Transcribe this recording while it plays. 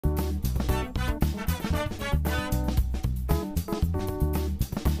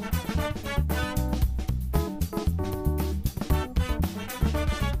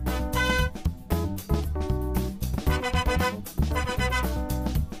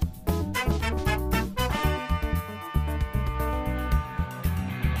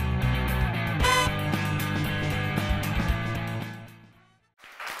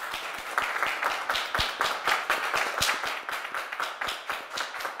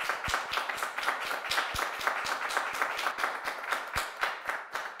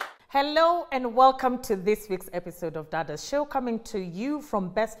Hello and welcome to this week's episode of Dadas Show, coming to you from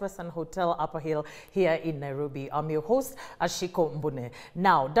Best Western Hotel, Upper Hill, here in Nairobi. I'm your host, Ashiko Mbune.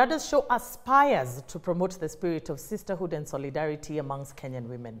 Now, Dadas Show aspires to promote the spirit of sisterhood and solidarity amongst Kenyan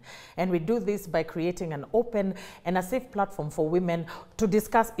women. And we do this by creating an open and a safe platform for women to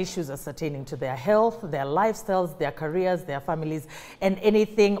discuss issues pertaining to their health, their lifestyles, their careers, their families, and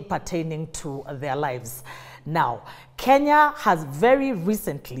anything pertaining to their lives. Now, Kenya has very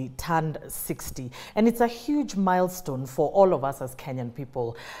recently turned 60, and it's a huge milestone for all of us as Kenyan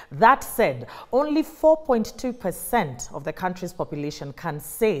people. That said, only 4.2% of the country's population can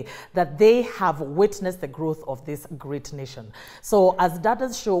say that they have witnessed the growth of this great nation. So as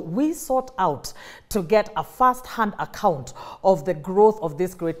Dadas Show, we sought out to get a first-hand account of the growth of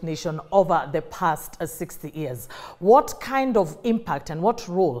this great nation over the past 60 years. What kind of impact and what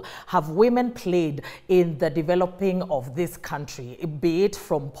role have women played in the developing of this country, be it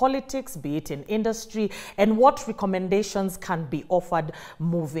from politics, be it in industry, and what recommendations can be offered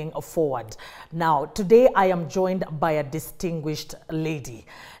moving forward? Now, today I am joined by a distinguished lady.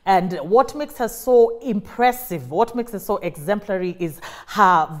 And what makes her so impressive, what makes her so exemplary is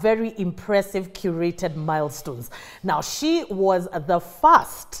her very impressive curated milestones. Now, she was the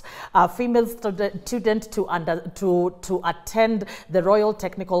first female student to attend the Royal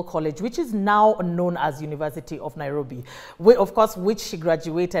Technical College, which is now known as University of Nairobi, of course, which she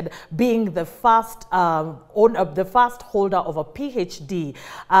graduated, being the first holder of a PhD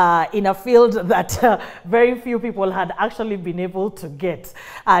in a field that very few people had actually been able to get.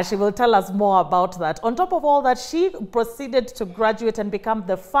 She will tell us more about that. On top of all that, she proceeded to graduate and become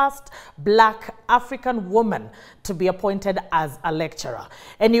the first Black African woman to be appointed as a lecturer.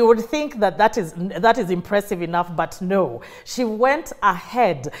 And you would think that that is impressive enough, but no. She went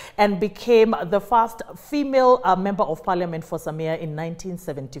ahead and became the first female member of parliament for Samia in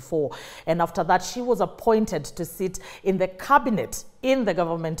 1974. And after that, she was appointed to sit in the cabinet in the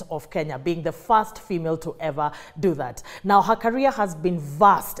government of Kenya, being the first female to ever do that. Now, her career has been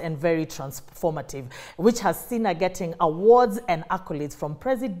vast and very transformative, which has seen her getting awards and accolades, from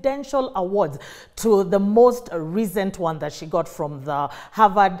presidential awards to the most recent one that she got from the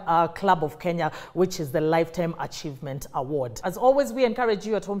Harvard Club of Kenya, which is the Lifetime Achievement Award. As always, we encourage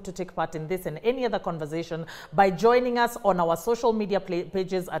you at home to take part in this and any other conversation by joining us on our social media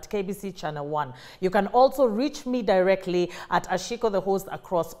pages at KBC Channel 1. You can also reach me directly at Ashiko the host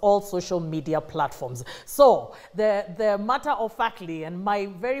across all social media platforms. So the matter of factly, and my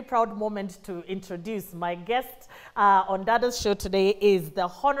very proud moment to introduce my guest on Dadas Show today is the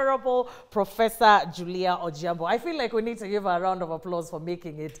Honorable Professor Julia Ojiambo. I feel like we need to give her a round of applause for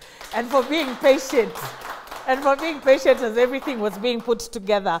making it and for being patient. And for being patient as everything was being put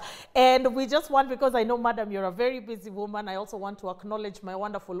together. And we just want, because I know, madam, you're a very busy woman, I also want to acknowledge my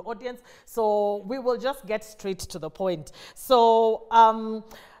wonderful audience. So we will just get straight to the point. So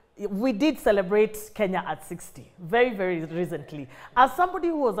we did celebrate Kenya at 60, very, very recently. As somebody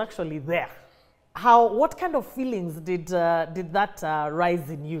who was actually there, what kind of feelings did that rise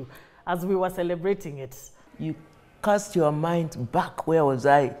in you as we were celebrating it? You cast your mind back, where was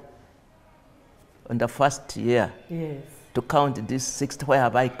I? On the first year, yes, to count this 60, where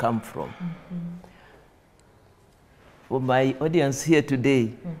have I come from? Mm-hmm. For my audience here today,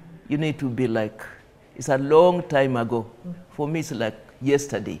 mm-hmm, you need to be like, it's a long time ago. Mm-hmm. For me, it's like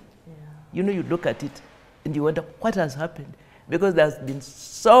yesterday. Yeah. You know, you look at it and you wonder, what has happened? Because there's been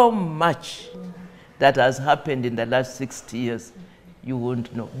so much, mm-hmm, that has happened in the last 60 years. Mm-hmm. You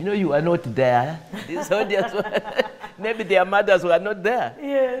won't know. You know, you are not there. This audience, maybe their mothers were not there.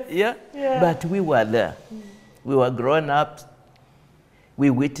 Yes. Yeah? Yeah. But we were there. Mm. We were grown up. We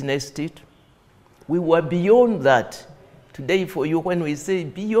witnessed it. We were beyond that. Today, for you, when we say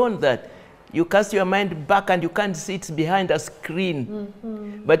beyond that, you cast your mind back and you can't see it behind a screen.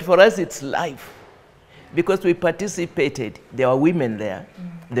 Mm-hmm. But for us, it's life. Because we participated. There were women there.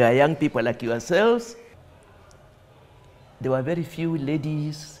 Mm. There were young people like yourselves. There were very few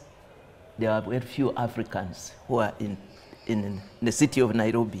ladies, there were very few Africans who are in the city of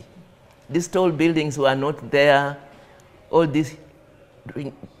Nairobi. These tall buildings were not there. All these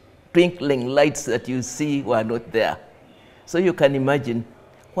twinkling lights that you see were not there. So you can imagine,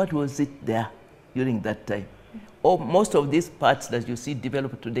 what was it there during that time? Oh, most of these parts that you see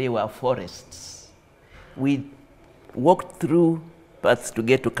developed today were forests. We walked through paths to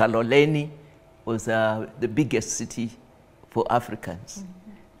get to Kaloleni, was the biggest city for Africans.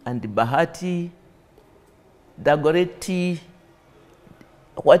 Mm-hmm. And Bahati, Dagoretti,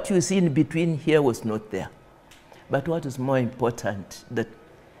 what you see in between here was not there. But what is more important, that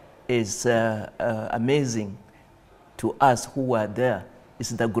is amazing to us who were there,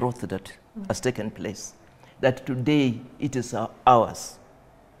 is the growth that has taken place. That today it is ours.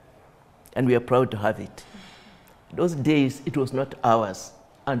 And we are proud to have it. Those days it was not ours,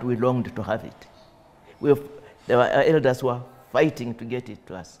 and we longed to have it. There were elders who were fighting to get it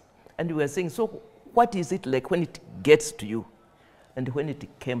to us. And we were saying, so what is it like when it gets to you? And when it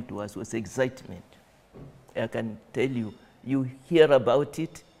came to us, it was excitement. I can tell you, you hear about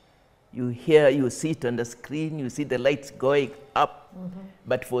it, you see it on the screen, you see the lights going up.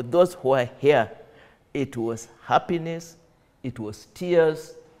 But for those who are here, it was happiness, it was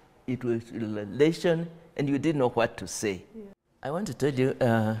tears, it was elation, and you didn't know what to say. Yeah. I want to tell you,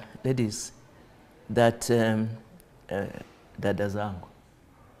 ladies, that Dadas zangu,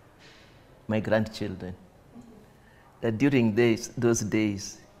 my grandchildren, that during those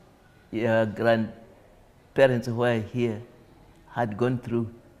days, your grandparents who are here had gone through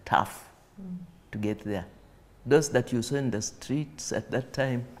tough to get there. Those that you saw in the streets at that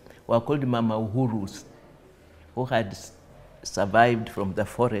time were called Mama Uhurus, who had survived from the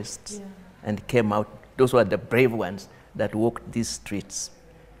forests and came out. Those were the brave ones that walked these streets.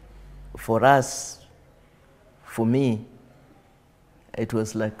 For us, for me, it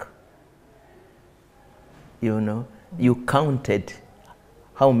was like, you know, you counted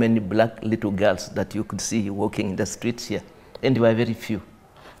how many black little girls that you could see walking in the streets here, and there were very few.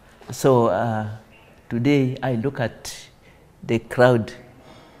 So today I look at the crowd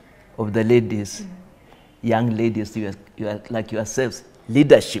of the ladies, young ladies, you are like yourselves,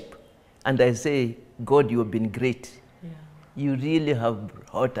 leadership. And I say, God, you have been great. Yeah. You really have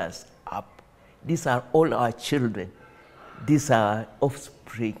brought us up. These are all our children. These are our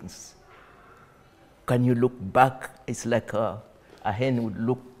offsprings. Can you look back? It's like a hen would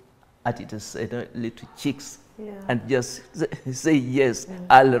look at its little chicks and just say, yes,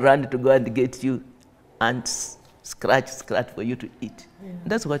 I'll run to go and get you and scratch for you to eat. Yeah.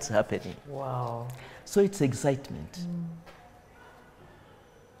 That's what's happening. Wow. So it's excitement.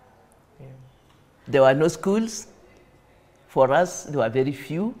 Yeah. There were no schools. For us, there were very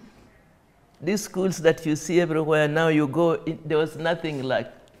few. These schools that you see everywhere now, you go, there was nothing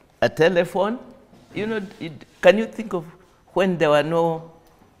like a telephone. You know, can you think of when there were no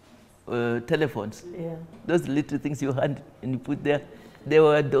telephones? Yeah. Those little things you had and you put there. There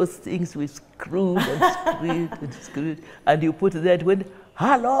were those things we screwed and screwed and screwed, and you put there, it went,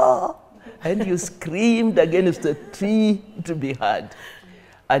 hello, and you screamed against a tree to be heard.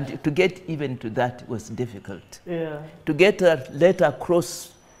 And to get even to that was difficult. Yeah. To get a letter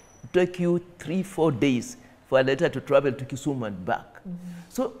across took you 3-4 days for a letter to travel to Kisumu and back.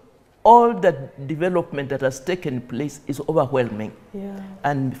 So all that development that has taken place is overwhelming. Yeah.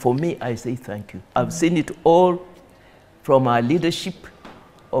 And for me, I say thank you. I've seen it all from our leadership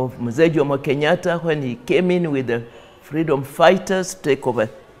of Mzee Jomo Kenyatta when he came in with the freedom fighters, take over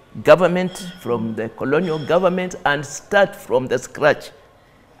government from the colonial government and start from the scratch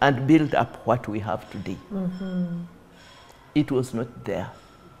and build up what we have today. It was not there.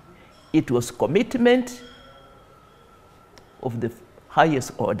 It was commitment of the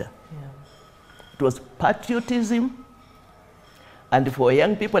highest order. Yeah. It was patriotism, and for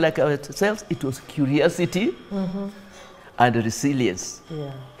young people like ourselves, it was curiosity and resilience.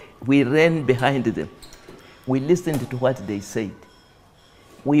 Yeah. We ran behind them. We listened to what they said.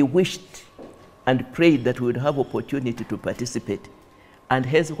 We wished and prayed that we would have opportunity to participate. And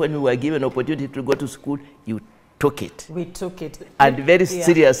hence, when we were given opportunity to go to school, you took it. We took it. And very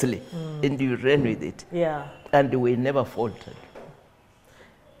seriously, and you ran with it. Yeah. And we never faltered.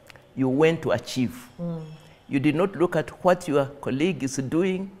 You went to achieve. You did not look at what your colleague is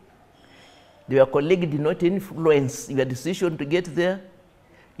doing. Your colleague did not influence your decision to get there.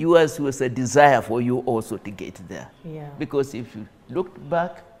 Yours was a desire for you also to get there. Yeah. Because if you looked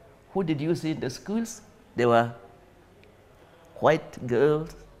back, who did you see in the schools? There were white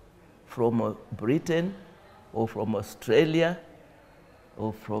girls from Britain or from Australia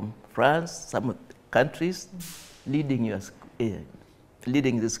or from France, some countries, leading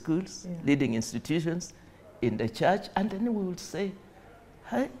the schools, leading institutions in the church. And then we would say,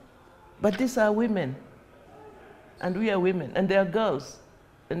 hey, but these are women, and we are women, and they are girls,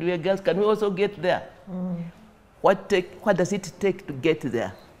 and we are girls. Can we also get there? What does it take to get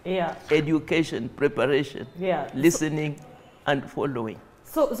there? Yeah. Education, preparation, listening, and following.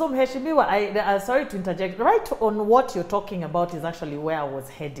 So Mheshimiwa, sorry to interject. Right on what you're talking about is actually where I was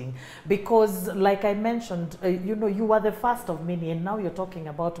heading, because, like I mentioned, you know, you were the first of many, and now you're talking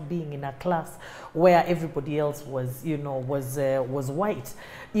about being in a class where everybody else was, you know, was white.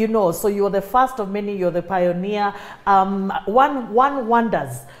 You know, so you're the first of many. You're the pioneer. One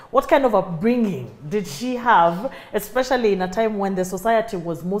wonders, what kind of upbringing did she have, especially in a time when the society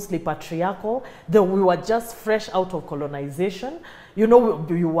was mostly patriarchal, that we were just fresh out of colonization. You know,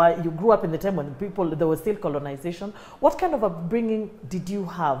 you grew up in the time when there was still colonization. What kind of upbringing did you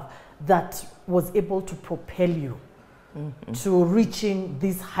have that was able to propel you to reaching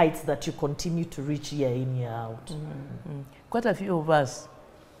these heights that you continue to reach year in, year out? Quite a few of us,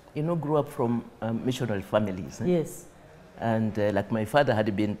 you know, grew up from missionary families. Yes. And like my father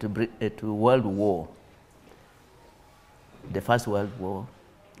had been to World War, the First World War.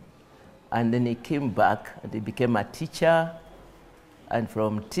 And then he came back and he became a teacher. And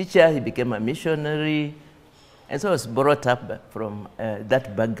from teacher, he became a missionary. And so I was brought up from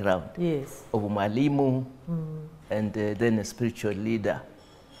that background of Mwalimu and then a spiritual leader.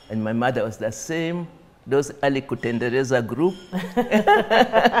 And my mother was the same, those early Kutendereza group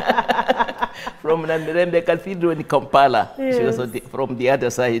from Namirembe Cathedral in Kampala. She was from the other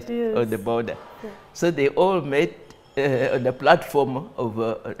side of the border. So they all met on the platform of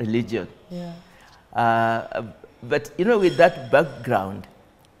religion. But, you know, with that background,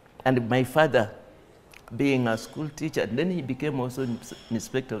 and my father being a school teacher, and then he became also an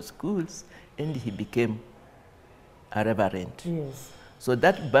inspector of schools, and he became a reverend. So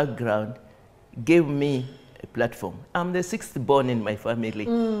that background gave me a platform. I'm the sixth born in my family.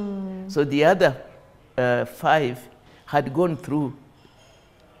 So the other 5 had gone through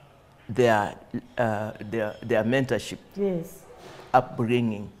their mentorship,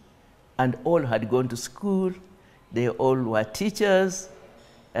 upbringing, and all had gone to school. They all were teachers,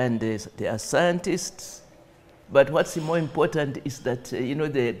 and they are scientists. But what's more important is that, you know,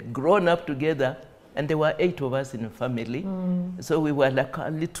 they had grown up together, and there were 8 of us in the family. So we were like a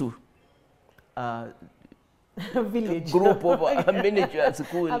little village group of a miniature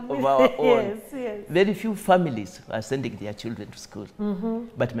school of our own. Very few families are sending their children to school,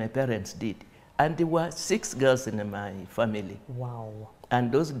 but my parents did. And there were 6 girls in my family. Wow.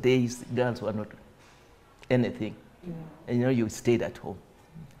 And those days, girls were not anything. And, you know, you stayed at home.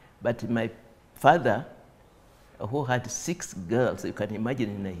 But my father, who had 6 girls, you can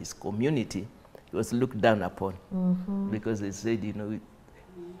imagine in his community, he was looked down upon because they said, you know,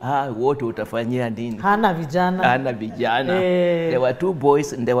 wote utafanyia nini? Hana vijana. Hana vijana. There were 2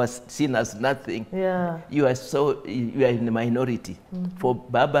 boys and they were seen as nothing. You are in the minority. For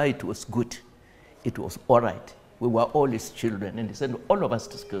Baba, it was good. It was all right. We were all his children, and he sent all of us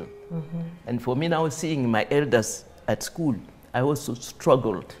to school. And for me now, seeing my elders at school, I also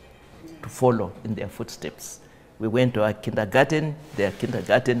struggled to follow in their footsteps. We went to our kindergarten,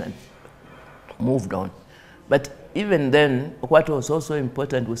 and moved on. But even then, what was also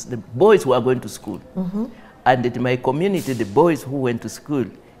important was the boys who were going to school. And in my community, the boys who went to school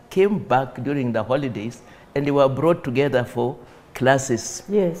came back during the holidays, and they were brought together for classes.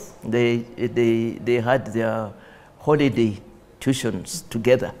 They had their holiday tuitions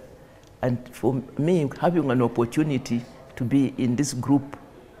together. And for me, having an opportunity to be in this group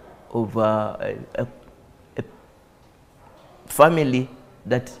of a family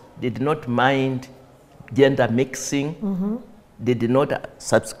that did not mind gender mixing, they did not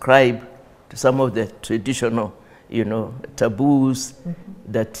subscribe to some of the traditional, you know, taboos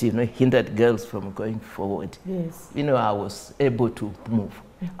that, you know, hindered girls from going forward. You know, I was able to move.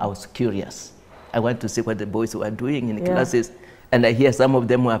 I was curious. I want to see what the boys were doing in classes, and I hear some of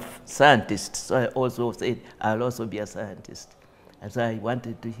them were scientists. So I also said, I'll also be a scientist. And so I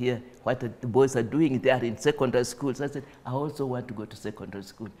wanted to hear what the boys are doing there in secondary school. So I said, I also want to go to secondary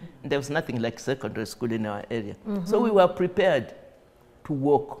school. And there was nothing like secondary school in our area. So we were prepared to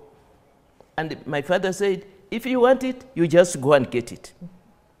walk. And my father said, if you want it, you just go and get it.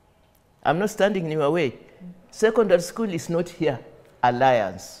 I'm not standing in your way. Secondary school is not here.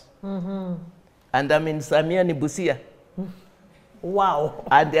 Alliance. And I'm in Samia Nibusia. Wow.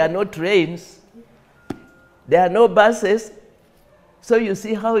 And there are no trains. There are no buses. So you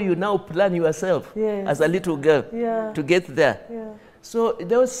see how you now plan yourself as a little girl to get there. So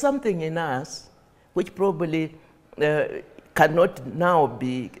there was something in us which probably cannot now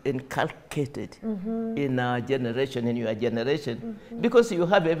be inculcated in our generation, in your generation, because you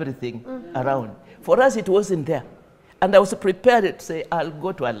have everything around. For us, it wasn't there. And I was prepared to say, I'll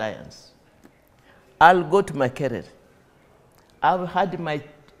go to Alliance. I'll go to my career. I've had my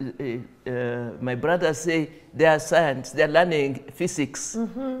my brothers say they are science, they are learning physics.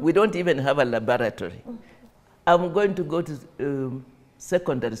 We don't even have a laboratory. I'm going to go to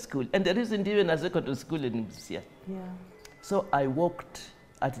secondary school, and there isn't even a secondary school in Busia. Yeah. So I walked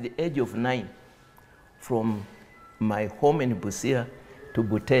at the age of 9 from my home in Busia to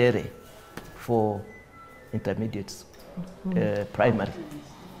Butere for intermediate primary.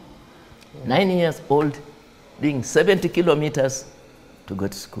 9 years old, doing 70 kilometers to go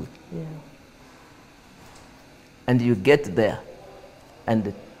to school. Yeah. And you get there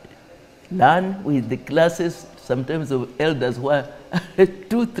and learn with the classes, sometimes of elders who are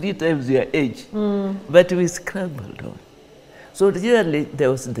 2-3 times your age. But we scrambled on. So really there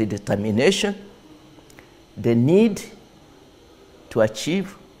was the determination, the need to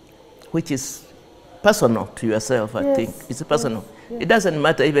achieve, which is personal to yourself, I think. It's personal. It doesn't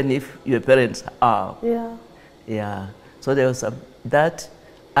matter even if your parents are. Yeah. Yeah. So there was that.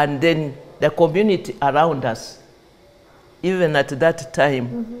 And then the community around us, even at that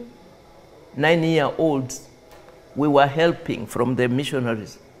time, 9-year-olds, we were helping from the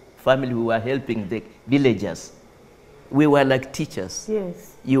missionaries family, we were helping the villagers. We were like teachers.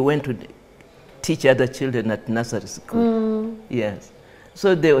 Yes. You went to teach other children at nursery school. Yes.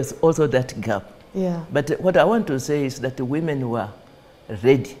 So there was also that gap. Yeah. But what I want to say is that the women were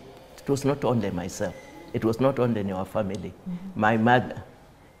ready. It was not only myself. It was not only in our family. My mother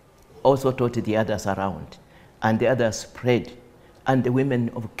also taught the others around, and the others spread. And the women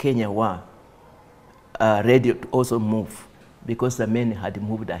of Kenya were ready to also move because the men had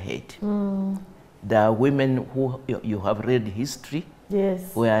moved ahead. The women who you have read history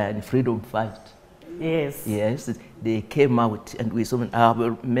were in freedom fight. Yes. Yes, they came out, and we saw. I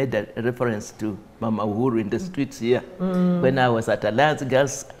have made a reference to Mama Uhuru in the streets here. When I was at Alliance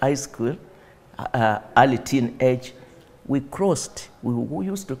Girls High School, early teen age, we crossed. We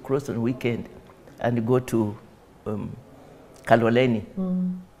used to cross on weekend and go to Kaloleni,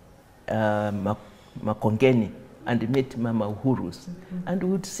 Makongeni, and meet Mama Uhuru's. And we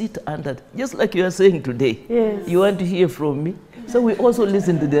would sit under, just like you are saying today. Yes. You want to hear from me? So we also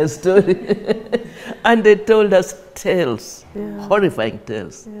listened to their story. And they told us tales, horrifying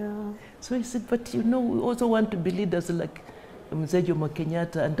tales. Yeah. So he said, but you know, we also want to be leaders like Mzee Jomo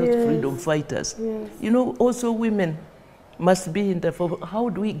Kenyatta and those freedom fighters. Yes. You know, also women must be in the forefront. How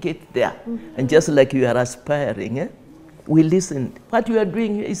do we get there? And just like you are aspiring, we listened. What you are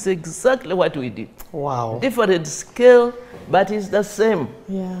doing is exactly what we did. Wow. Different scale, but it's the same.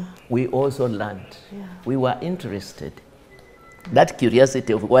 Yeah. We also learned. Yeah. We were interested. That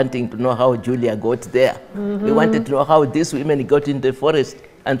curiosity of wanting to know how Julia got there. We wanted to know how these women got in the forest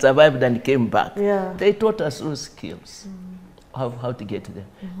and survived and came back. Yeah. They taught us those skills, how to get there.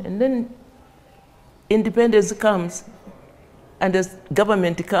 And then independence comes, and the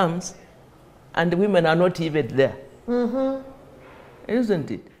government comes, and the women are not even there. Isn't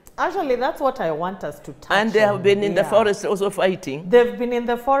it? Actually, that's what I want us to touch And they have on. been in the forest also fighting. They've been in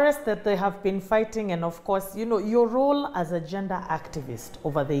the forest, that they have been fighting, and of course, you know, your role as a gender activist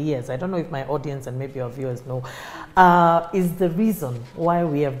over the years, I don't know if my audience and maybe your viewers know, is the reason why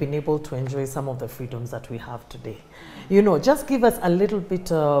we have been able to enjoy some of the freedoms that we have today. You know, just give us a little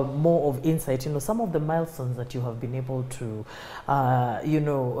bit more of insight, you know, some of the milestones that you have been able to, you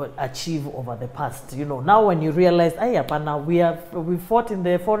know, achieve over the past. You know, now when you realize, we fought in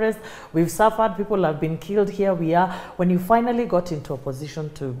the forest, we've suffered, people have been killed, here we are. When you finally got into a position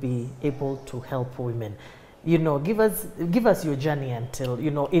to be able to help women, you know, give us your journey until,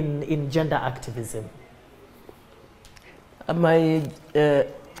 you know, in gender activism. Like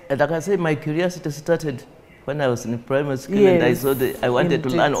I say, my curiosity started when I was in primary school, and I saw I wanted to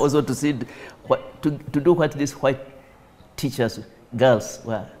learn also to see to do what these white teachers, girls,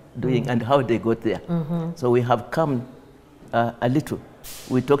 were doing and how they got there. So we have come a little.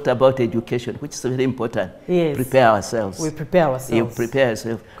 We talked about education, which is very important. Yes. Prepare ourselves. We prepare ourselves. You prepare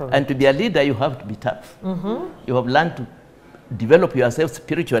yourself. Correct. And to be a leader, you have to be tough. You have learned to develop yourself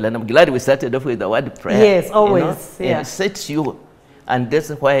spiritually, and I'm glad we started off with the word prayer. Yes, always. You know? It sets you, and that's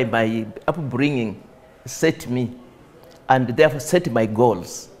why my upbringing set me, and therefore set my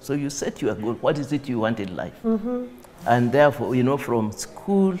goals. So you set your goal. What is it you want in life? And therefore, you know, from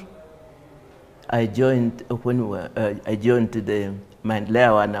school, I joined I joined the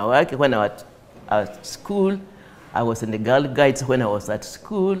Mandela Wanawake when I was at school. I was in the Girl Guides when I was at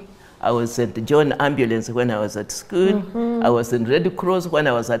school. I was in the John Ambulance when I was at school. I was in Red Cross when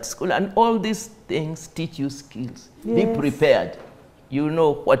I was at school. And all these things teach you skills. Be prepared. You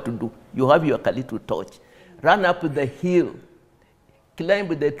know what to do. You have your little torch. Run up the hill. Climb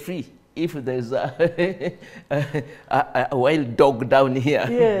the tree. if there's a wild dog down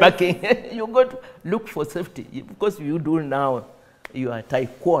here barking, you got to look for safety. Because you do now, you are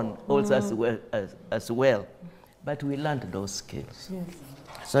taekwondo also as well. But we learned those skills. Yes.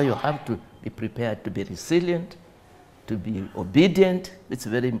 So you have to be prepared to be resilient, to be obedient. It's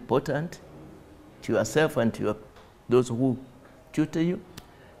very important to yourself and to those who tutor you,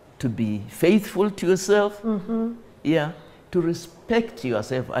 to be faithful to yourself, yeah, to respect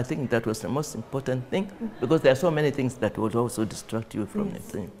yourself. I think that was the most important thing, because there are so many things that would also distract you from the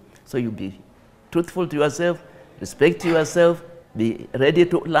thing. So you be truthful to yourself, respect yourself, be ready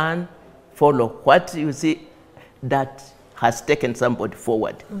to learn, follow what you see that has taken somebody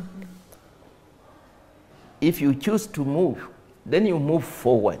forward. If you choose to move, then you move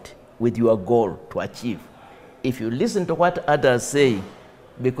forward with your goal to achieve. If you listen to what others say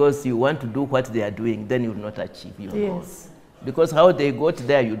because you want to do what they are doing, then you will not achieve your goal. Because how they got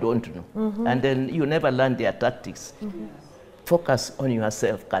there, you don't know. And then you never learn their tactics. Focus on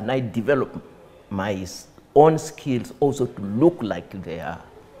yourself. Can I develop my own skills also to look like they are?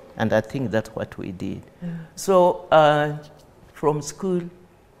 And I think that's what we did. So from school,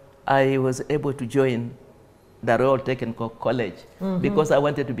 I was able to join the Royal Technical College because I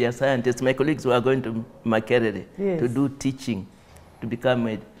wanted to be a scientist. My colleagues were going to Makerere to do teaching, to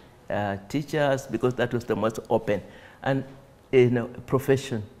become teachers, because that was the most open and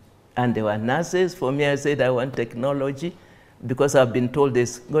profession. And there were nurses. For me, I said I want technology because I've been told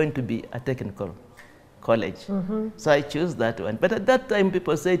there's going to be a technical college. So I chose that one. But at that time,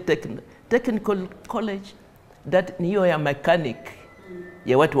 people say technical college, that you're a mechanic,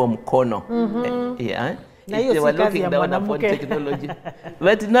 you're what wa mkono. Yeah. If they were looking down upon technology.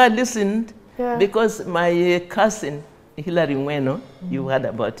 But now I listened because my cousin, Hilary Mweno, you heard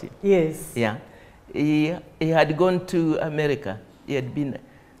about him. Yes. Yeah. He had gone to America. He had been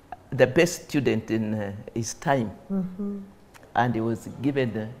the best student in his time. And he was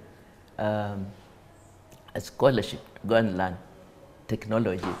given a scholarship to go and learn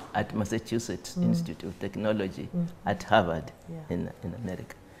technology at Massachusetts Institute of Technology at Harvard in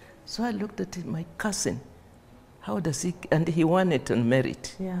America. So I looked at my cousin. How does he, and he won it on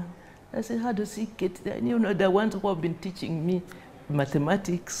merit. I said, how does he get there? And, you know, the ones who have been teaching me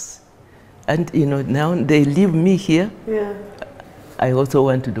mathematics, and, you know, now they leave me here. I also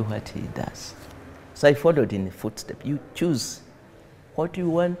want to do what he does. So I followed in the footsteps. You choose what you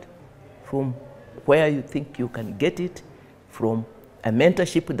want from where you think you can get it, from a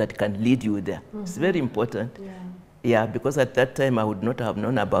mentorship that can lead you there. It's very important. Yeah, because at that time I would not have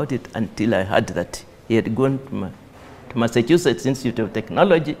known about it until I heard that he had gone to Massachusetts Institute of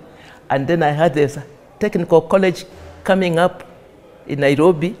Technology, and then I heard there's a technical college coming up in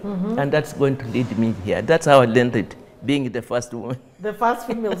Nairobi, and that's going to lead me here. That's how I learned it, being the first woman. The first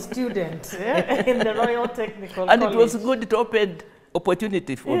female student in the Royal Technical College. And it was good, it opened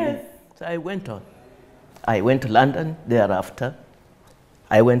opportunity for me. So I went on. I went to London thereafter.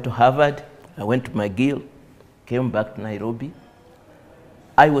 I went to Harvard. I went to McGill, came back to Nairobi.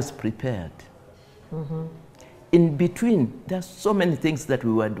 I was prepared. In between, there are so many things that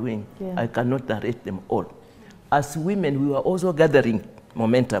we were doing. I cannot narrate them all. As women, we were also gathering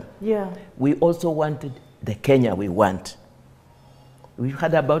momentum. We also wanted the Kenya we want. We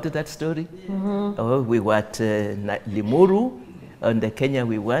heard about that story. We were at Limuru on the Kenya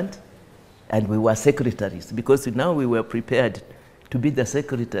we want, and we were secretaries, because now we were prepared to be the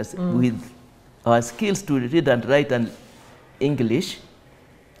secretaries with our skills to read and write and English.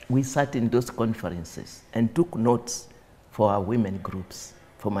 We sat in those conferences and took notes for our women groups,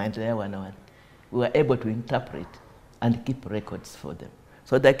 for my entire 101. We were able to interpret and keep records for them.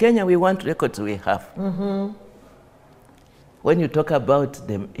 So the Kenya we want records we have. When you talk about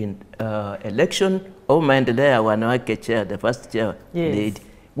the election of Maendeleo Wanawake chair, the first chair lady,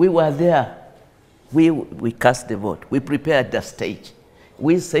 we were there. We cast the vote. We prepared the stage.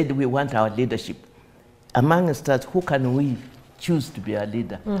 We said we want our leadership. Amongst us, who can we choose to be our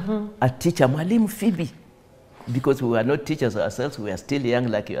leader? A teacher, Mwalimu Phoebe, because we were not teachers ourselves, we were still young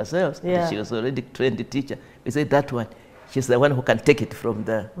like yourselves. She was already trained teacher. We said that one, she's the one who can take it from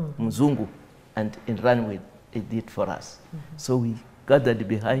the Mzungu and run with it for us. So we gathered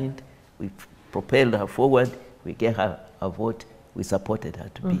behind, we propelled her forward, we gave her a vote, we supported her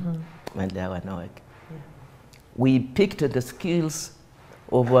to be Maendeleo Wanawake. We picked the skills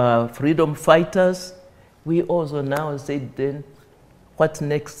of our freedom fighters. We also now said then, what's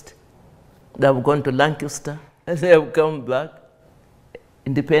next? They have gone to Lancaster, and they have come back.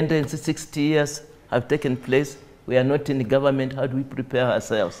 Independence, 60 years have taken place. We are not in the government. How do we prepare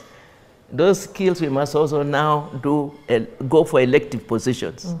ourselves? Those skills we must also now do, go for elective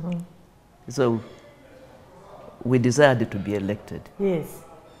positions. So we desired to be elected. Yes.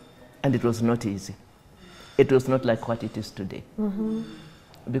 And it was not easy. It was not like what it is today.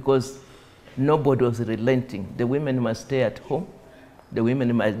 Because nobody was relenting. The women must stay at home. The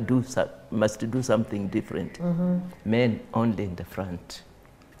women must do something different. Men only in the front.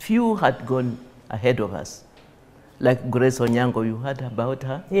 Few had gone ahead of us. Like Grace Onyango, you heard about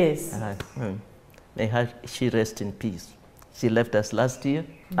her? Yes. May she rest in peace. She left us last year,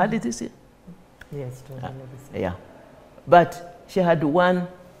 early this year. Yes, yeah. But she had won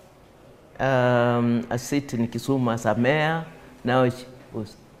a seat in Kisumu as a mayor. Now she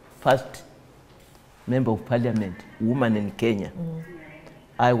was first member of parliament, woman in Kenya.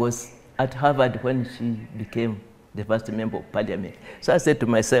 I was at Harvard when she became the first member of parliament. So I said to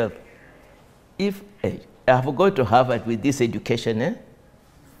myself, if I have to go to Harvard with this education,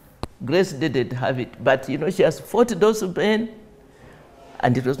 Grace didn't have it, but you know, she has fought those men,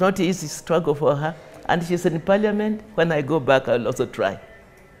 and it was not an easy struggle for her. And she's in parliament. When I go back, I'll also try.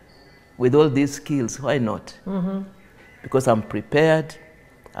 With all these skills, why not? Because I'm prepared,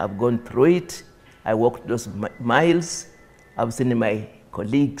 I've gone through it, I walked those miles, I've seen my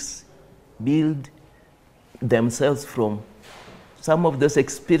colleagues build themselves from some of those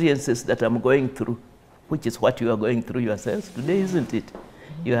experiences that I'm going through, which is what you are going through yourselves today, isn't it?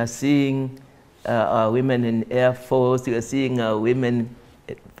 You are seeing our women in Air Force, you are seeing our women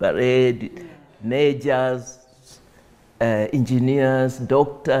at parade, majors, engineers,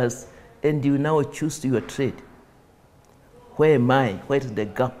 doctors, and you now choose your trade. Where am I? Where is the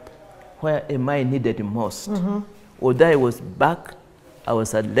gap? Where am I needed most? Although I was back, I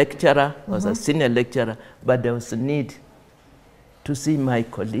was a lecturer, I was a senior lecturer, but there was a need to see my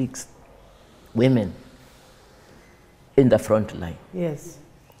colleagues, women, in the front line. Yes.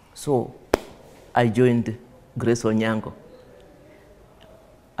 So I joined Grace Onyango.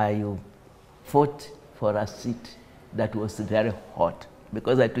 I fought for a seat that was very hot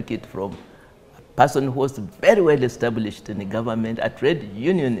because I took it from a person who was very well established in the government, a trade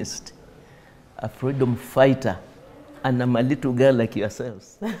unionist, a freedom fighter, and I'm a little girl like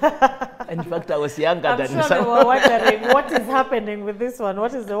yourselves. In fact, I was younger than I'm sure they were wondering what is happening with this one.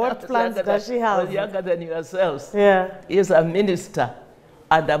 What plans does she have? I was younger than yourselves. Yeah. He's a minister,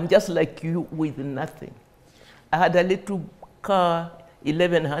 and I'm just like you with nothing. I had a little car,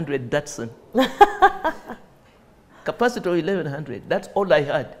 1100 Datsun. Capacity of 1100, that's all I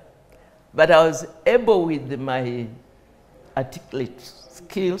had. But I was able with my articulate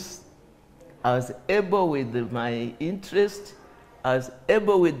skills, I was able with my interest, I was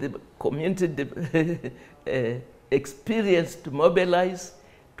able with the community experience to mobilize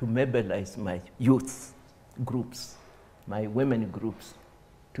my youth groups, my women groups,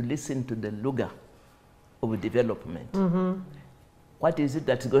 to listen to the lugha of development. What is it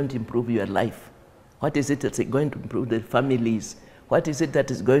that's going to improve your life? What is it that's going to improve the families? What is it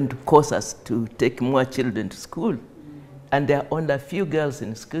that is going to cause us to take more children to school? And there are only a few girls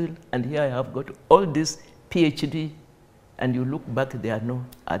in school, and here I have got all this PhD, and you look back, there are no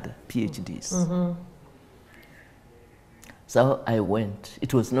other PhDs. So I went.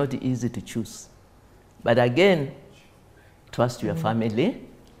 It was not easy to choose. But again, trust your family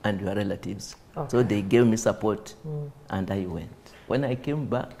and your relatives. So they gave me support, and I went. When I came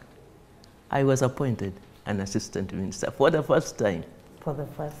back, I was appointed an assistant minister for the first time. For the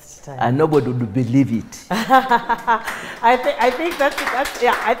first time. And nobody would believe it. I think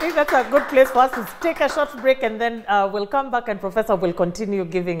that's a good place for us to take a short break, and then we'll come back and Professor will continue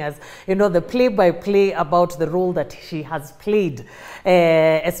giving us, you know, the play-by-play about the role that she has played,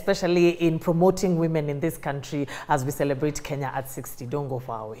 especially in promoting women in this country as we celebrate Kenya at 60. Don't go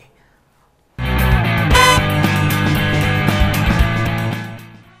far away.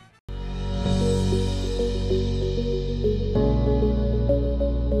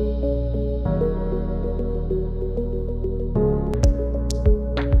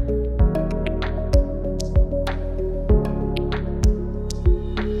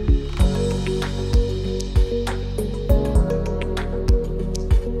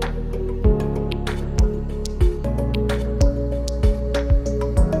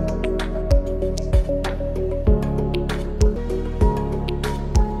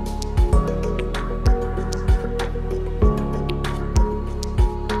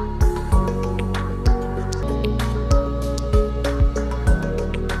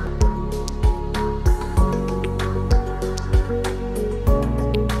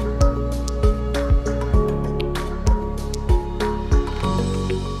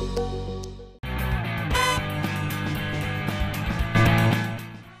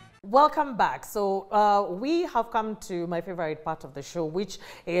 welcome back. So we have come to my favorite part of the show, which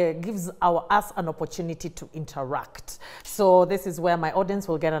gives us an opportunity to interact. So this is where my audience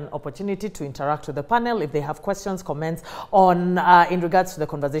will get an opportunity to interact with the panel if they have questions, comments on in regards to the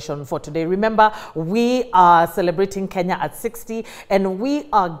conversation for today. Remember, we are celebrating Kenya at 60, and we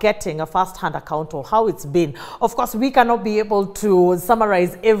are getting a first-hand account of how it's been. Of course, we cannot be able to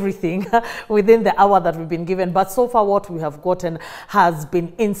summarize everything within the hour that we've been given, but so far what we have gotten has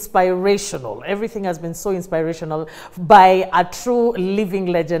been inspirational. Everything has been so inspirational by a true living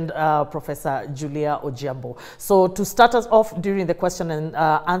legend, Professor Julia Ojiambo. So to start us off during the question and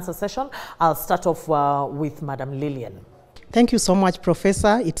answer session, I'll start off with Madam Lillian. Thank you so much,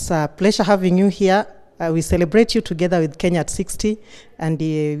 Professor. It's a pleasure having you here. We celebrate you together with Kenya at 60, and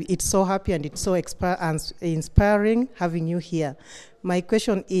it's so happy and it's so inspiring having you here. My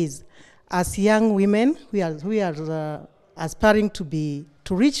question is, as young women, we are aspiring to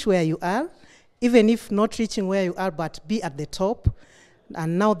reach where you are, even if not reaching where you are, but be at the top.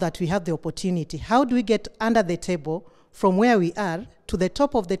 And now that we have the opportunity, how do we get under the table from where we are to the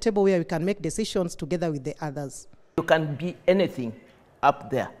top of the table where we can make decisions together with the others? You can be anything up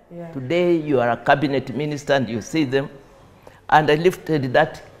there. Yeah. Today you are a cabinet minister and you see them. And I lifted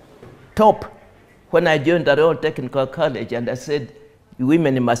that top when I joined the Royal Technical College, and I said,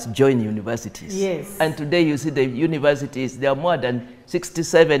 women must join universities. Yes. And today you see the universities, there are more than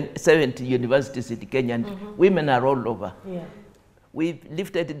 67, 70 universities in Kenya, and women are all over. Yeah. We've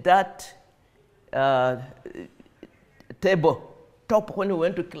lifted that table top when we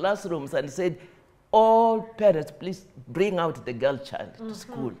went to classrooms and said, all parents, please bring out the girl child to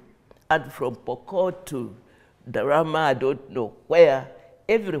school. And from Pokot to Darama, I don't know where,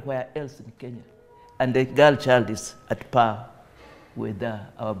 everywhere else in Kenya. And the girl child is at par with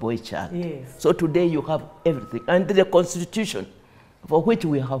our boy child. Yes. So today you have everything. And the Constitution, for which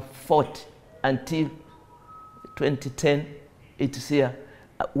we have fought until 2010, it's here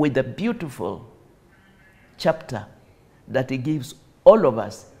with a beautiful chapter that it gives all of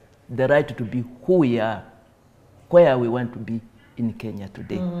us the right to be who we are, where we want to be in Kenya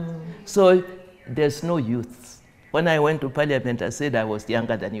today. So there's no youth. When I went to Parliament, I said I was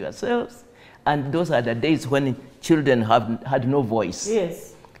younger than yourselves. And those are the days when children had no voice.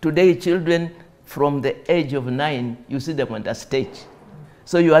 Yes. Today, children from the age of 9, you see them on the stage.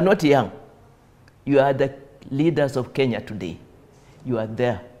 So you are not young. You are the leaders of Kenya today. You are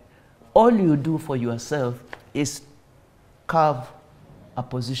there. All you do for yourself is carve a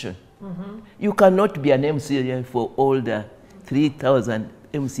position. You cannot be an MCA for all the 3,000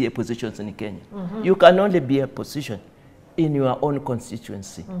 MCA positions in Kenya. You can only be a position in your own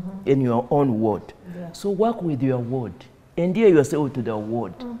constituency, in your own ward. Yeah. So work with your ward. Endear yourself to the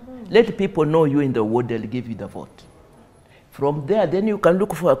ward. Let people know you in the ward, they'll give you the vote. From there, then you can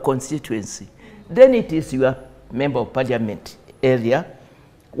look for a constituency. Then it is your member of parliament area.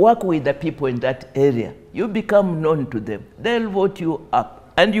 Work with the people in that area. You become known to them. They'll vote you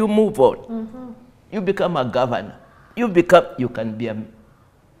up and you move on. You become a governor. You can be a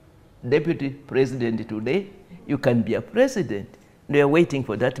deputy president today. You can be a president. They are waiting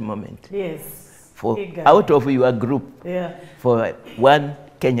for that moment. Yes. For out of your group, Yeah. for one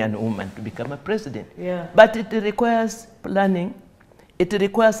Kenyan woman to become a president. Yeah. But it requires planning. It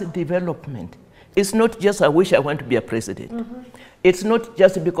requires development. It's not just I wish I want to be a president. It's not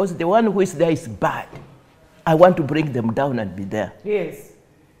just because the one who is there is bad. I want to bring them down and be there. Yes.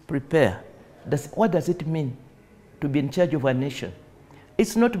 Prepare. What does it mean to be in charge of a nation?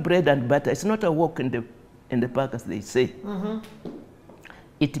 It's not bread and butter. It's not a walk in the park, as they say.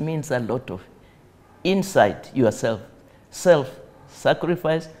 It means a lot of insight yourself,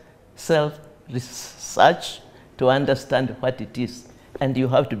 self-sacrifice, self-research to understand what it is. And you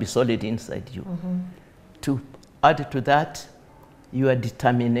have to be solid inside you. To add to that, your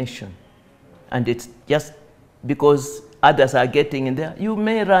determination. And it's just because others are getting in there, you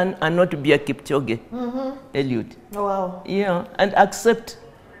may run and not be a Kipchoge, Eliud. Oh, wow. Yeah, and accept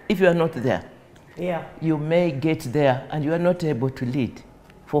if you are not there. Yeah. You may get there and you are not able to lead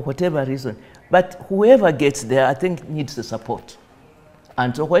for whatever reason. But whoever gets there, I think, needs the support.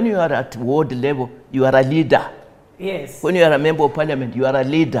 And so when you are at ward level, you are a leader. Yes. When you are a member of parliament, you are a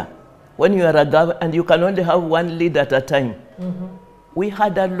leader. When you are a governor, and you can only have one leader at a time. We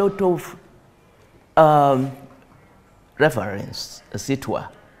had a lot of reverence, as it were.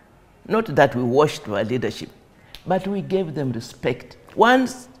 Not that we washed our leadership, but we gave them respect.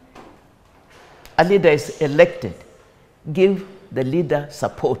 Once a leader is elected, give the leader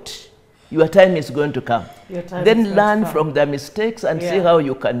support. Your time is going to come. Then learn from the mistakes and see how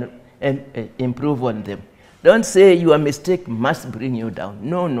you can improve on them. Don't say your mistake must bring you down.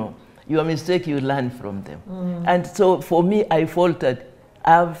 No, no. Your mistake, you learn from them. And so for me, I faltered.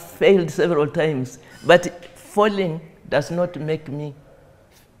 I've failed several times, but falling does not make me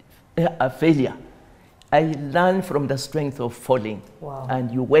a failure. I learn from the strength of falling. Wow.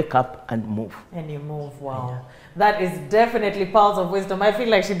 And you wake up and move. And you move, wow. Yeah. That is definitely pearls of wisdom. I feel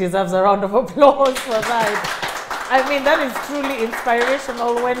like she deserves a round of applause for that. I mean, that is truly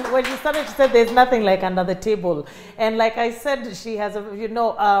inspirational. When she started, she said there's nothing like under the table. And like I said, she has a,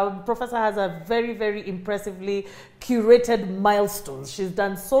 Professor has a very, very impressively curated milestones. She's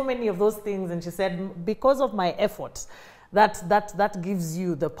done so many of those things. And she said, because of my efforts, that gives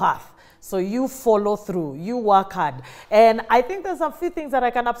you the path. So you follow through, you work hard. And I think there's a few things that I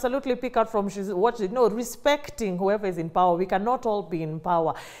can absolutely pick out from what she, respecting whoever is in power. We cannot all be in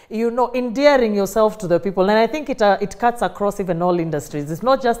power. Endearing yourself to the people. And I think it cuts across even all industries. It's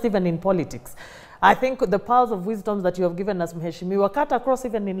not just even in politics. I think the pearls of wisdom that you have given us, Mheshimiwa, were cut across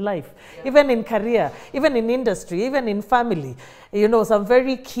even in life, even in career, even in industry, even in family. Some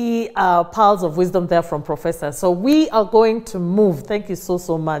very key pearls of wisdom there from Professor. So we are going to move. Thank you so,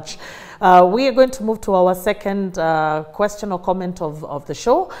 so much. We are going to move to our second question or comment of the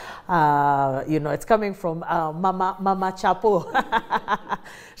show. It's coming from Mama Chapo.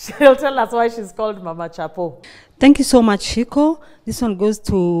 She'll tell us why she's called Mama Chapo. Thank you so much, Shiko. This one goes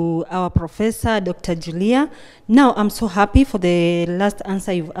to our professor, Dr. Julia. Now, I'm so happy for the last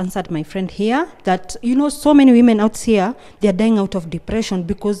answer you've answered my friend here, that, so many women out here, they're dying out of depression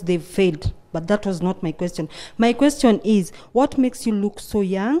because they've failed. But that was not my question. My question is, what makes you look so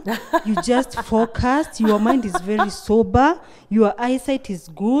young? You just focused. Your mind is very sober. Your eyesight is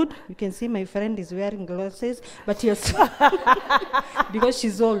good. You can see my friend is wearing glasses, but you're because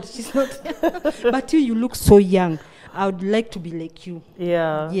she's old. She's not. But you look so young. I would like to be like you.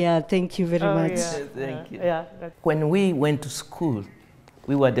 Yeah. Yeah, thank you very much. Yeah. Thank you. Yeah. When we went to school,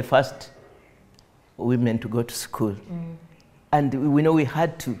 we were the first women to go to school. And we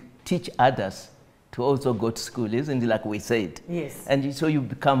had to teach others to also go to school, isn't it, like we said? Yes. And so you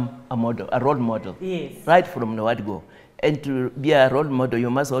become a model, a role model. Yes. Right from the word go. And to be a role model,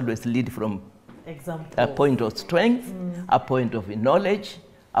 you must always lead from a point of strength, a point of knowledge,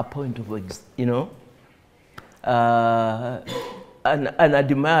 a point of, an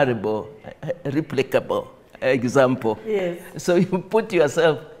admirable, replicable example. Yes. So you put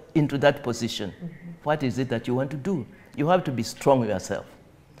yourself into that position. What is it that you want to do? You have to be strong yourself.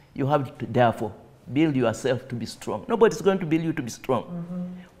 You have to, therefore, build yourself to be strong. Nobody's going to build you to be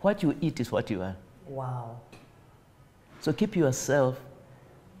strong. What you eat is what you are. Wow. So keep yourself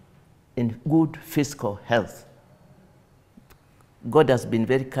in good physical health. God has been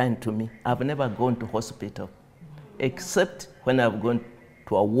very kind to me. I've never gone to hospital, except when I've gone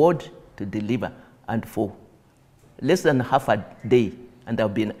to a ward to deliver, and for less than half a day, and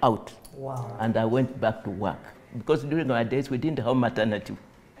I've been out. Wow. And I went back to work. Because during our days, we didn't have maternity.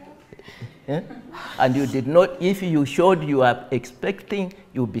 And you did not, if you showed you are expecting,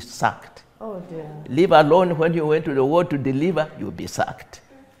 you'll be sacked. Oh dear. Leave alone when you went to the ward to deliver, you'll be sacked.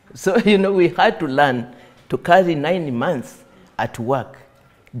 So, we had to learn to carry 9 months at work,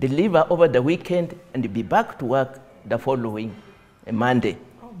 deliver over the weekend, and be back to work the following Monday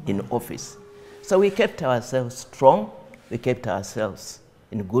in office. So we kept ourselves strong, we kept ourselves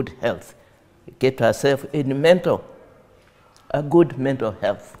in good health, we kept ourselves in a good mental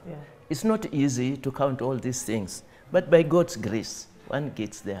health. Yeah. It's not easy to count all these things, but by God's grace, one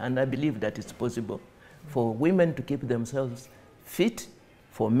gets there. And I believe that it's possible for women to keep themselves fit,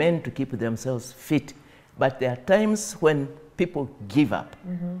 for men to keep themselves fit. But there are times when people give up.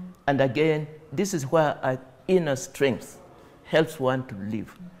 And again, this is where our inner strength helps one to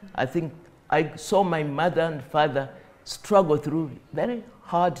live. I think I saw my mother and father struggle through very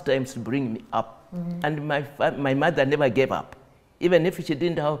hard times to bring me up. And my mother never gave up. Even if she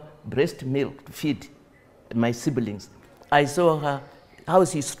didn't have breast milk to feed my siblings, I saw her, how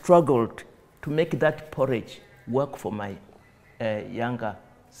she struggled to make that porridge work for my younger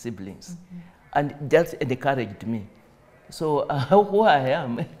siblings. And that encouraged me. So who I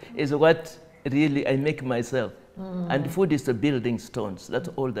am is what really I make myself. And food is the building stones. That's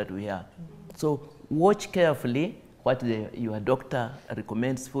all that we are. So watch carefully what your doctor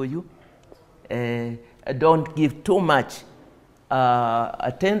recommends for you. Don't give too much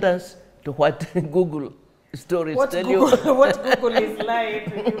attendance to what Google stories tell you. What Google is lying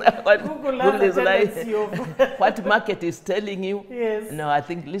to you. What Google is lying. What market is telling you. Yes. No, I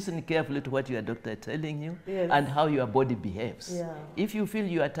think listen carefully to what your doctor is telling you and how your body behaves. Yeah. If you feel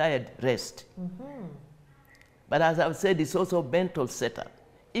you are tired, rest. But as I've said, it's also mental setup.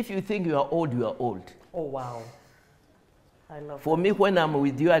 If you think you are old, you are old. Oh, wow. I love For me, when I'm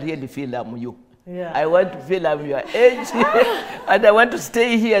with you, I really feel I'm you. Yeah. I want to feel I'm your age, and I want to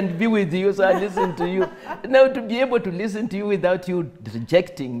stay here and be with you, so I listen to you. Now, to be able to listen to you without you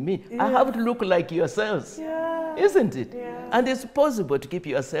rejecting me, I have to look like yourselves, isn't it? Yeah. And it's possible to keep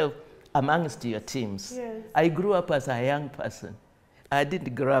yourself amongst your teams. Yes. I grew up as a young person. I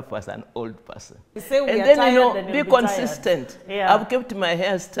didn't grow up as an old person. You say we And are then, tired, you know, then be you'll be consistent. tired. Yeah. I've kept my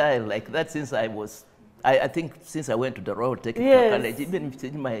hairstyle like that since I was, I think since I went to the Royal Technical Yes. College, even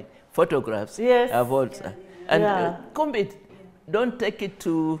in my photographs, Yes. I've also. And Yeah. comb it, don't take it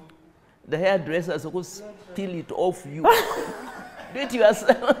to the hairdressers who steal it off you. Do it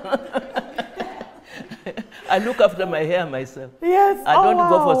yourself. I look after my hair myself. Yes. I don't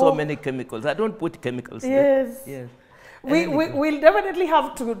go for so wow. many chemicals. I don't put chemicals there. Yes. Yes. We'll definitely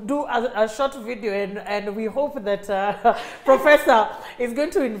have to do a short video, and we hope that Professor is going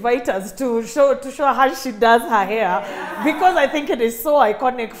to invite us to show how she does her hair, because I think it is so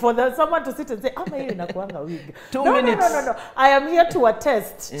iconic for someone to sit and say, "Ama hiyo inakuanga wig." 2 No, minutes. no. I am here to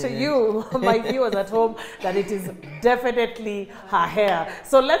attest to you, my viewers at home, that it is definitely her hair.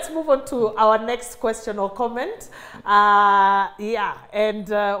 So let's move on to our next question or comment. Yeah, and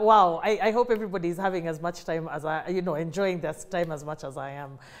wow, I hope everybody is having as much time as enjoying this time as much as I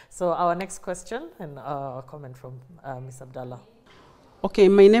am. So our next question and comment from Ms. Abdallah. Okay,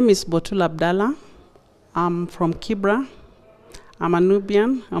 my name is Botul Abdallah. I'm from Kibra. I'm a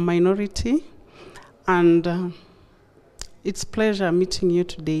Nubian, a minority, and it's a pleasure meeting you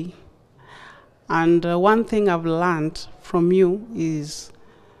today. And one thing I've learned from you is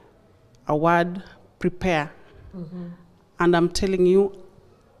a word, prepare. And I'm telling you,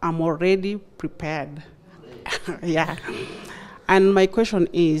 I'm already prepared. Yeah. And my question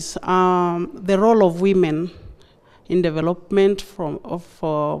is, the role of women in development from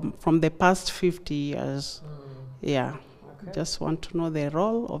the past 50 years. Yeah. Okay. Just want to know the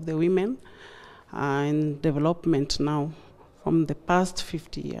role of the women in development now from the past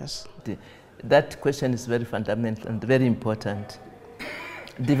 50 years. That question is very fundamental and very important.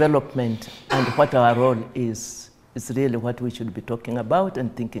 Development and what our role is really what we should be talking about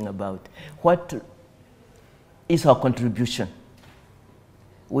and thinking about. What is our contribution?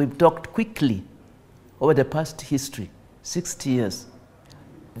 We've talked quickly over the past history, 60 years.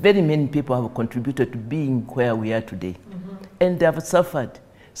 Very many people have contributed to being where we are today. And they have suffered.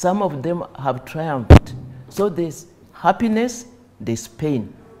 Some of them have triumphed. So there's happiness, there's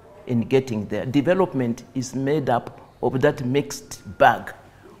pain in getting there. Development is made up of that mixed bag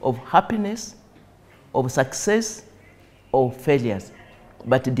of happiness, of success, of failures,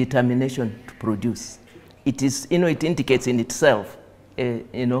 but determination to produce. It is, it indicates in itself,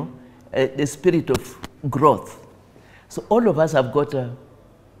 the spirit of growth. So all of us have got a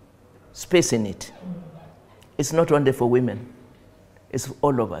space in it. It's not only for women, it's for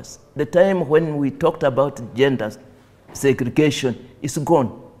all of us. The time when we talked about gender segregation is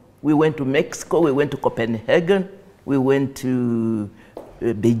gone. We went to Mexico, we went to Copenhagen, we went to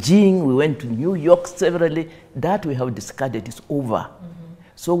Beijing, we went to New York severally. That we have discarded, it's over.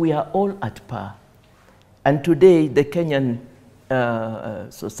 So we are all at par. And today, the Kenyan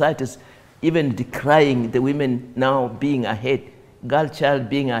society is even decrying the women now being ahead, girl child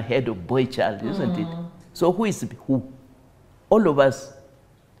being ahead of boy child, isn't it? So who is who? All of us.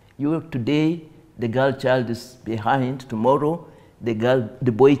 Today, the girl child is behind. Tomorrow,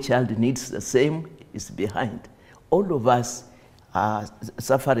 the boy child needs the same, is behind. All of us are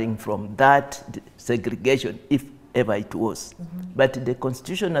suffering from that segregation, if ever it was. But the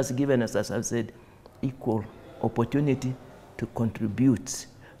Constitution has given us, as I've said, equal opportunity to contribute.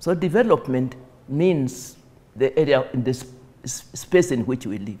 So development means the area, in the space in which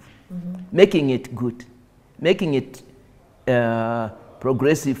we live, making it good, making it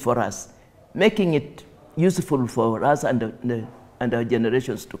progressive for us, making it useful for us and our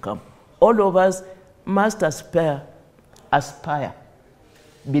generations to come. All of us must aspire,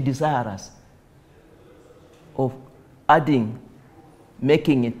 be desirous of adding,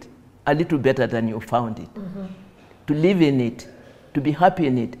 making it a little better than you found it. To live in it, to be happy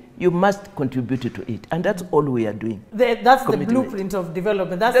in it, you must contribute to it. And that's all we are doing. That's the blueprint of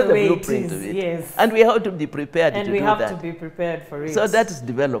development. That's the way it is. Yes. And we have to be prepared to do that. And we have to be prepared for it. So that is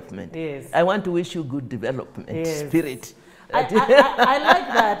development. Yes. I want to wish you good development spirit. I like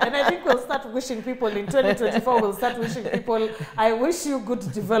that, and I think we'll start wishing people in 2024. We'll start wishing people, I wish you good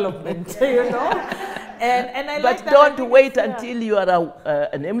development, And I like that. But don't wait until you are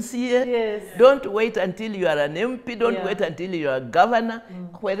an MCA. Yes. Don't wait until you are an MP. Don't wait until you are a governor.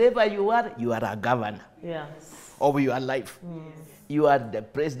 Wherever you are a governor of your life. You are the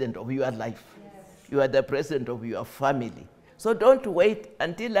president of your life. You are the president of your family. So don't wait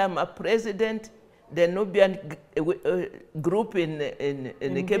until I'm a president. The Nubian group in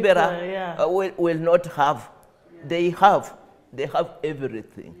Kibera will not have. They have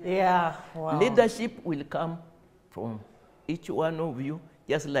everything. Yeah, wow. Leadership will come from each one of you,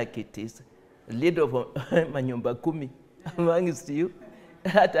 just like it is. Leader of Manyumba Kumi amongst you,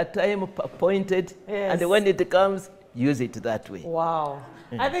 at a time appointed, and when it comes, use it that way. Wow.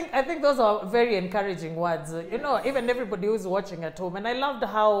 Yes. I think those are very encouraging words. You know, even everybody who's watching at home, and I loved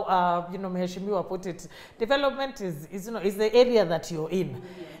how you know, Mheshimiwa put it. Development is the area that you're in,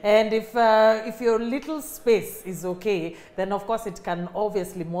 and if your little space is okay, then of course it can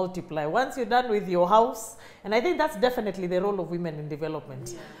obviously multiply. Once you're done with your house, and I think that's definitely the role of women in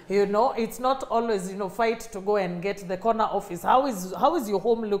development. You know, it's not always, you know, fight to go and get the corner office. How is your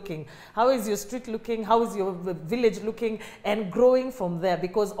home looking? How is your street looking? How is your village looking? And growing from there,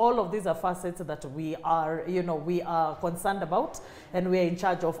 because all of these are facets that we are, you know, we are concerned about and we are in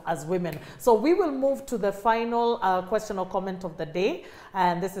charge of as women. So we will move to the final question or comment of the day.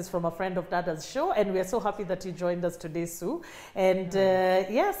 And this is from a friend of Dadas show. And we are so happy that you joined us today, Sue. And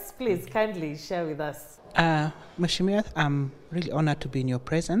yes, please kindly share with us. Mheshimiwa, I'm really honored to be in your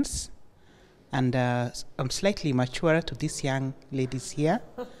presence. And I'm slightly maturer to these young ladies here.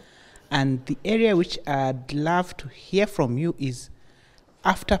 And the area which I'd love to hear from you is,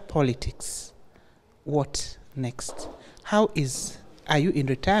 after politics, what next? Are you in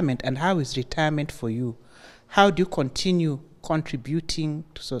retirement, and how is retirement for you? How do you continue contributing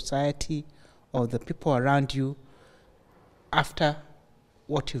to society or the people around you after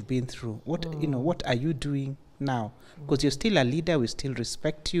what you've been through? What are you doing now? Because you're still a leader, we still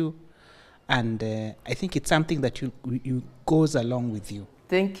respect you, and I think it's something that you goes along with you.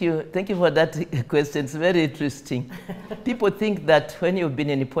 Thank you for that question. It's very interesting. People think that when you've been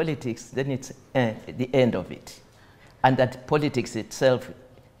in politics, then it's the end of it, and that politics itself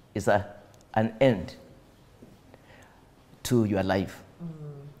is an end to your life.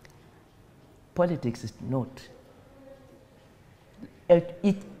 Politics is not.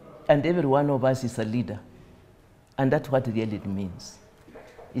 Each and every one of us is a leader, and that's what really it means.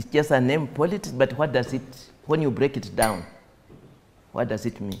 It's just a name, politics, but what does it, when you break it down, what does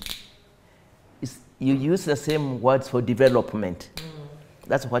it mean? You use the same words for development.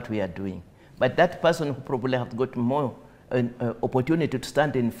 That's what we are doing. But that person who probably have got more opportunity to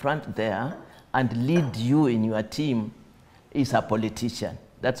stand in front there and lead you in your team is a politician.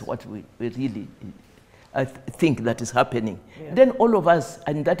 That's what we really think that is happening. Yeah. Then all of us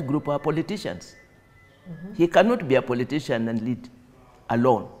in that group are politicians. He cannot be a politician and lead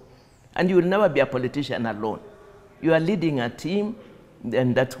alone. And you will never be a politician alone. You are leading a team,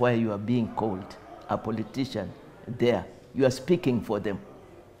 and that's why you are being called a politician there. You are speaking for them.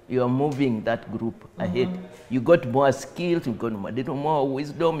 You are moving that group ahead. You got more skills, you got a little more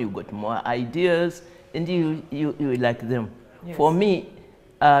wisdom, you got more ideas, and you like them. Yes. For me,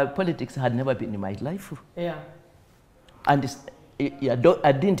 politics had never been in my life. Yeah. And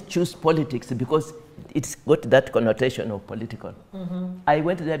I didn't choose politics because it's got that connotation of political. I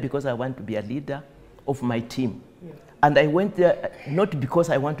went there because I want to be a leader of my team. Yeah. And I went there not because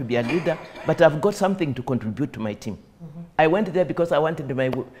I want to be a leader, but I've got something to contribute to my team. I went there because I wanted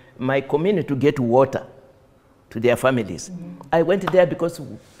my community to get water to their families. I went there because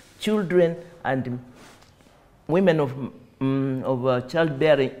children and women of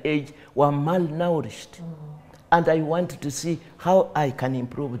childbearing age were malnourished. And I wanted to see how I can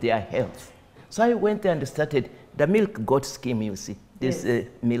improve their health. So I went there and started the milk goat scheme, you see. This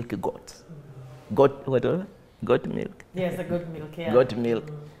milk goats. Goat milk. Yes, a goat milk, yeah. Goat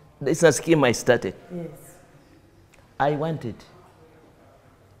milk. It's a scheme I started. Yes. I wanted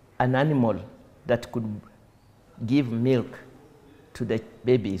an animal that could give milk to the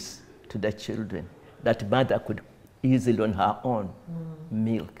babies, to the children, that mother could easily on her own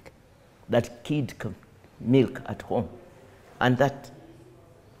milk, that kid could milk at home. And that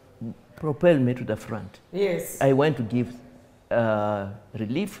propelled me to the front. Yes. I went to give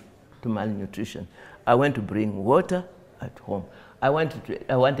relief to malnutrition. I went to bring water at home. I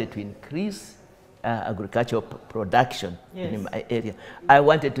wanted to increase agricultural production in my area. I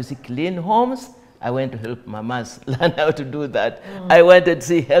wanted to see clean homes. I went to help mamas learn how to do that. I wanted to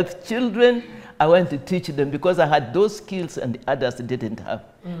see help children. I wanted to teach them because I had those skills and the others didn't have.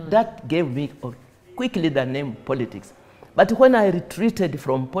 That gave me quickly the name politics. But when I retreated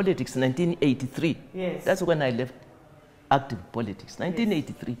from politics in 1983, that's when I left active politics,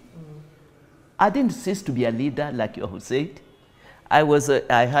 1983. I didn't cease to be a leader, like you have said. I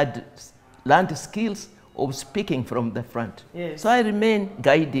had learned skills of speaking from the front. So I remained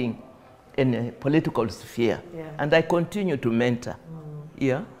guiding in a political sphere. Yeah. And I continue to mentor.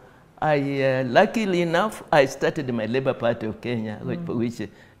 Yeah. I, luckily enough, I started my Labour Party of Kenya, which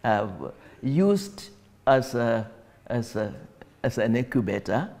I've used as an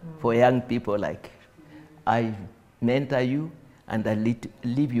incubator for young people like I mentor you and I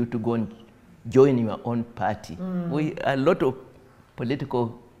leave you to go and join your own party. A lot of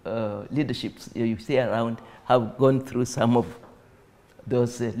political leaderships you see around have gone through some of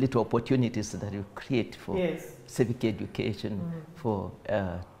those little opportunities that you create for civic education, for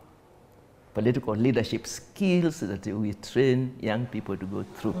political leadership skills that we train young people to go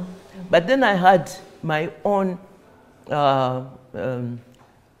through. But then I had my own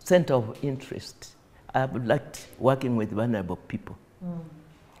center of interest. I liked working with vulnerable people,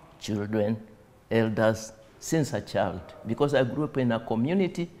 children, elders, since a child, because I grew up in a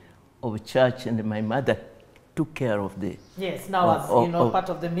community of church and my mother took care of the now as you know, part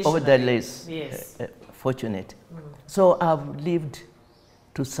of the mission. Of the less fortunate. So I've lived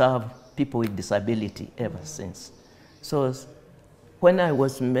to serve people with disability ever since. So when I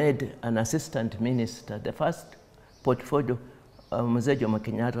was made an assistant minister, the first portfolio Mzee Jomo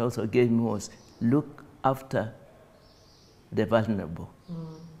Kenyatta also gave me was look after the vulnerable.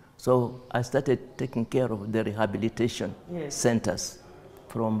 So I started taking care of the rehabilitation centers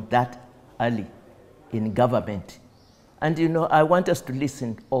from that early in government. And you know, I want us to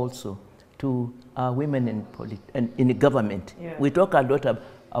listen also to women in government. We talk a lot about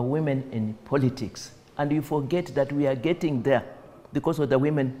women in politics, and you forget that we are getting there because of the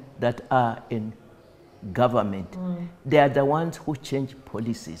women that are in government. They are the ones who change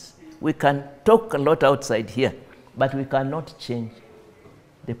policies. We can talk a lot outside here, but we cannot change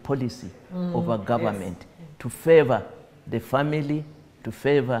the policy of our government to favor the family, to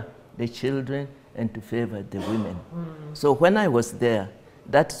favor the children, and to favor the women. So when I was there,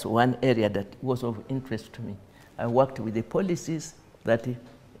 that's one area that was of interest to me. I worked with the policies that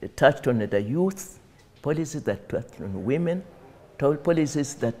touched on the youth, policies that touched on women,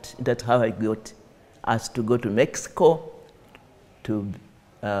 policies that's how I got us to go to Mexico, to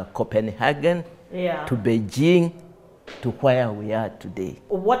Copenhagen, to Beijing, to where we are today.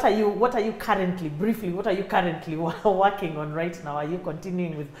 What are you currently, briefly, what are you currently working on right now? Are you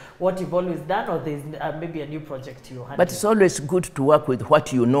continuing with what you've always done, or there's maybe a new project you're handling? But it's always good to work with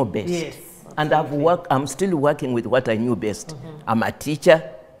what you know best. Yes, and I'm still working with what I knew best. I'm a teacher.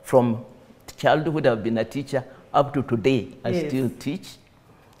 From childhood, I've been a teacher. Up to today, I still teach.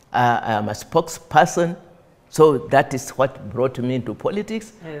 I'm a spokesperson. So that is what brought me into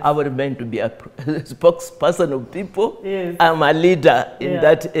politics. I was meant to be a spokesperson of people. I'm a leader in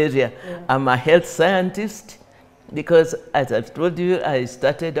that area. I'm a health scientist because, as I've told you, I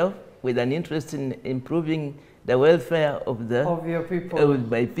started off with an interest in improving the welfare of your people. Of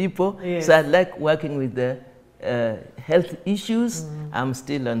my people. So I like working with the health issues. I'm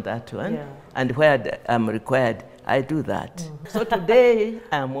still on that one. And where I'm required, I do that. So today,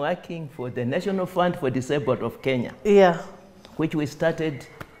 I'm working for the National Fund for Disabled of Kenya, which we started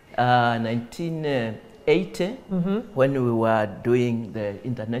 1980 when we were doing the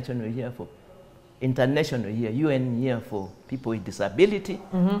UN Year for People with Disability,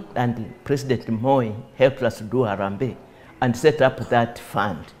 and President Moi helped us do Harambee and set up that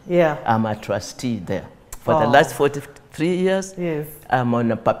fund. I'm a trustee there. For the last 43 years, I'm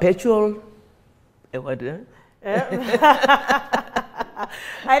on a perpetual I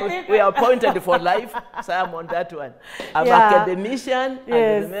think we are appointed for life, so I'm on that one. I'm an academician,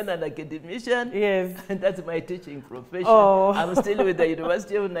 I remain an academician, and that's my teaching profession. I'm still with the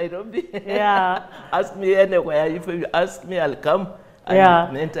University of Nairobi. Ask me anywhere. If you ask me, I'll come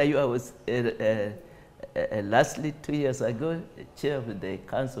and mentor you. I was, lastly, 2 years ago, chair of the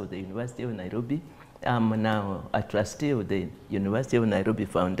council of the University of Nairobi. I'm now a trustee of the University of Nairobi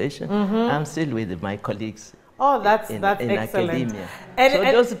Foundation. I'm still with my colleagues. That's in excellent. Academia. So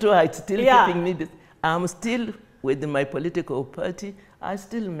those two are still keeping me busy. I'm still with my political party. I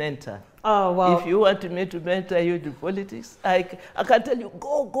still mentor. If you want me to mentor you to politics, I can tell you,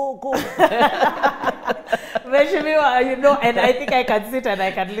 go. You know, and I think I can sit and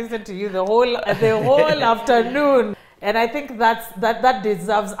I can listen to you the whole afternoon. And I think that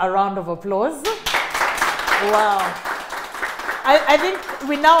deserves a round of applause. Wow. I think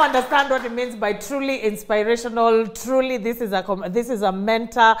we now understand what it means by truly inspirational. Truly, this is a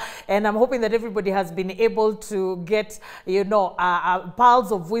mentor, and I'm hoping that everybody has been able to get, you know,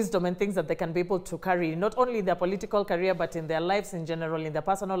 pearls of wisdom and things that they can be able to carry, not only in their political career, but in their lives in general, in their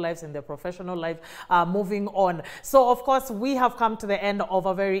personal lives, in their professional life, moving on. So, of course, we have come to the end of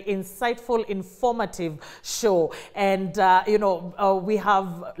a very insightful, informative show, and you know, we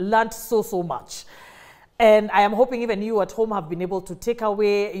have learned so much. And I am hoping even you at home have been able to take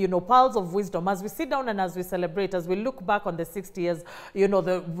away, you know, pearls of wisdom as we sit down and as we celebrate, as we look back on the 60 years, you know,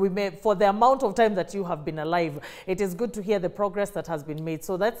 for the amount of time that you have been alive. It is good to hear the progress that has been made.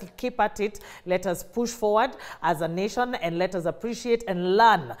 So let's keep at it. Let us push forward as a nation, and let us appreciate and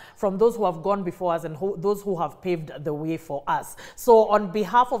learn from those who have gone before us and those who have paved the way for us. So on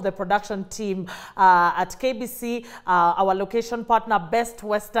behalf of the production team at KBC, our location partner, Best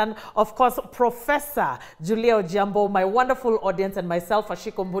Western, of course, Professor Julia Ojiambo, my wonderful audience, and myself,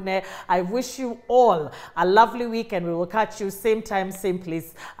 Ashiko Mbune, I wish you all a lovely week, and we will catch you same time, same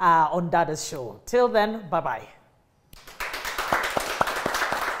place on Dadas Show. Till then, bye-bye.